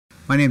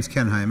My name's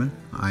Ken Heiman.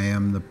 I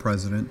am the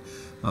president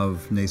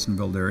of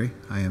Nasonville Dairy.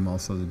 I am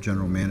also the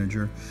general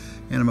manager,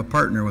 and I'm a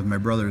partner with my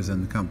brothers in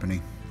the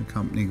company. The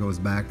company goes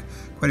back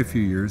quite a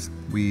few years.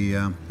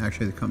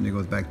 Actually, the company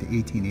goes back to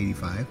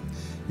 1885.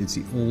 It's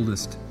the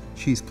oldest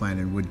cheese plant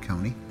in Wood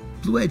County.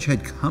 Blue Edge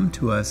had come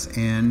to us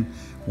and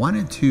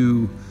wanted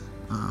to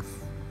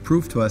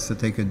prove to us that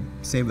they could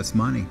save us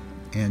money,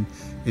 and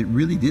it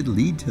really did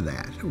lead to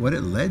that. What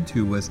it led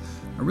to was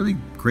a really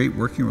great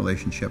working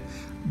relationship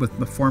with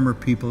the former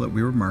people that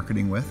we were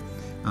marketing with.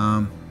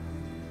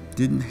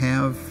 Didn't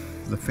have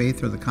the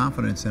faith or the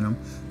confidence in them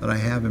that I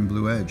have in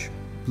Blue Edge.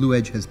 Blue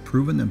Edge has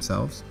proven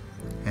themselves,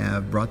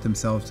 have brought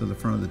themselves to the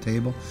front of the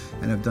table,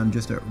 and have done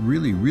just a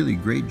really, really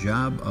great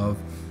job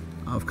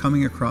of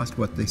coming across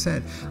what they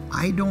said.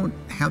 I don't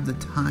have the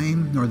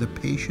time nor the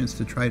patience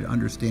to try to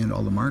understand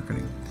all the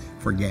marketing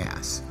for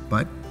gas,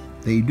 but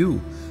they do.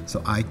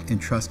 So I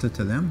entrust it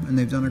to them, and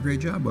they've done a great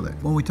job with it.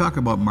 When we talk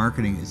about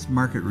marketing, it's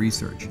market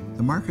research.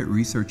 The market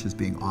research is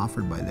being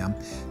offered by them.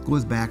 It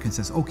goes back and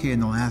says, okay, in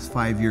the last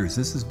 5 years,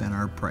 this has been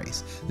our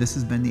price. This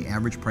has been the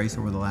average price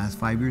over the last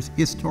 5 years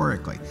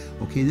historically.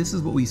 Okay, this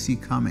is what we see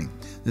coming.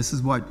 This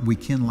is what we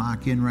can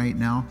lock in right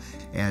now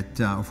at,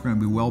 if we're gonna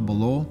be well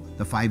below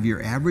the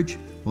 5-year average,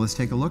 well, let's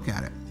take a look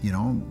at it. You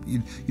know,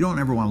 you don't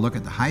ever want to look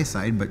at the high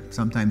side, but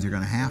sometimes you're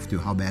going to have to.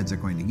 How bad's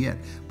it going to get?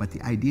 But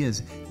the idea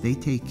is they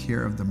take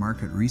care of the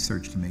market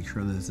research to make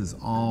sure that this is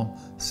all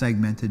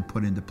segmented,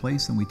 put into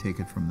place, and we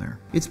take it from there.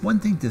 It's one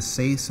thing to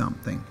say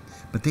something,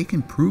 but they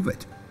can prove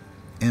it.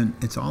 And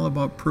it's all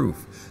about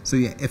proof. So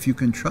yeah, if you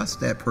can trust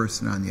that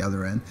person on the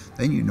other end,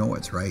 then you know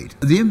it's right.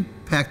 The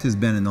impact has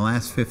been in the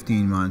last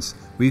 15 months,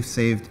 we've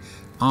saved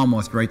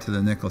almost right to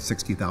the nickel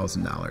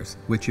 $60,000,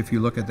 which if you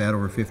look at that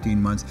over 15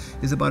 months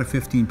is about a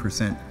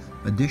 15%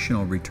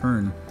 additional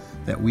return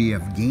that we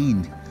have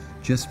gained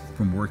just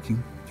from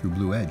working through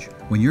Blue Edge.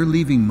 When you're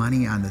leaving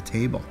money on the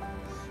table,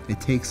 it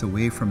takes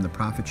away from the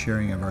profit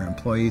sharing of our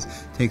employees,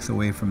 takes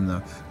away from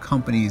the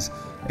company's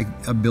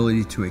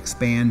ability to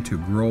expand, to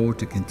grow,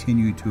 to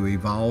continue to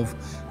evolve.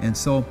 And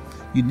so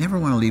you never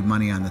want to leave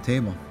money on the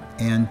table.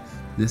 And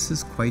this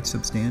is quite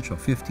substantial.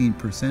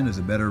 15% is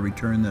a better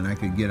return than I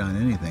could get on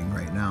anything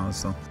right now.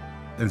 So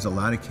there's a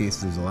lot of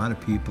cases, there's a lot of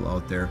people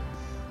out there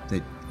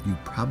that you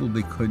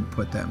probably couldn't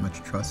put that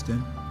much trust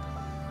in.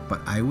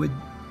 But I would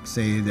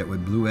say that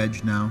with Blue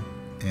Edge now,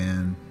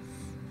 and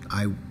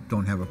I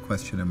don't have a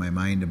question in my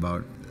mind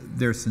about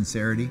their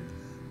sincerity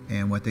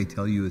and what they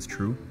tell you is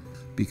true,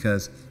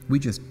 because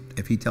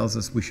if he tells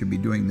us we should be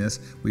doing this,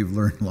 we've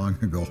learned long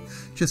ago,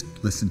 just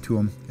listen to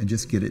him and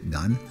just get it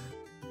done.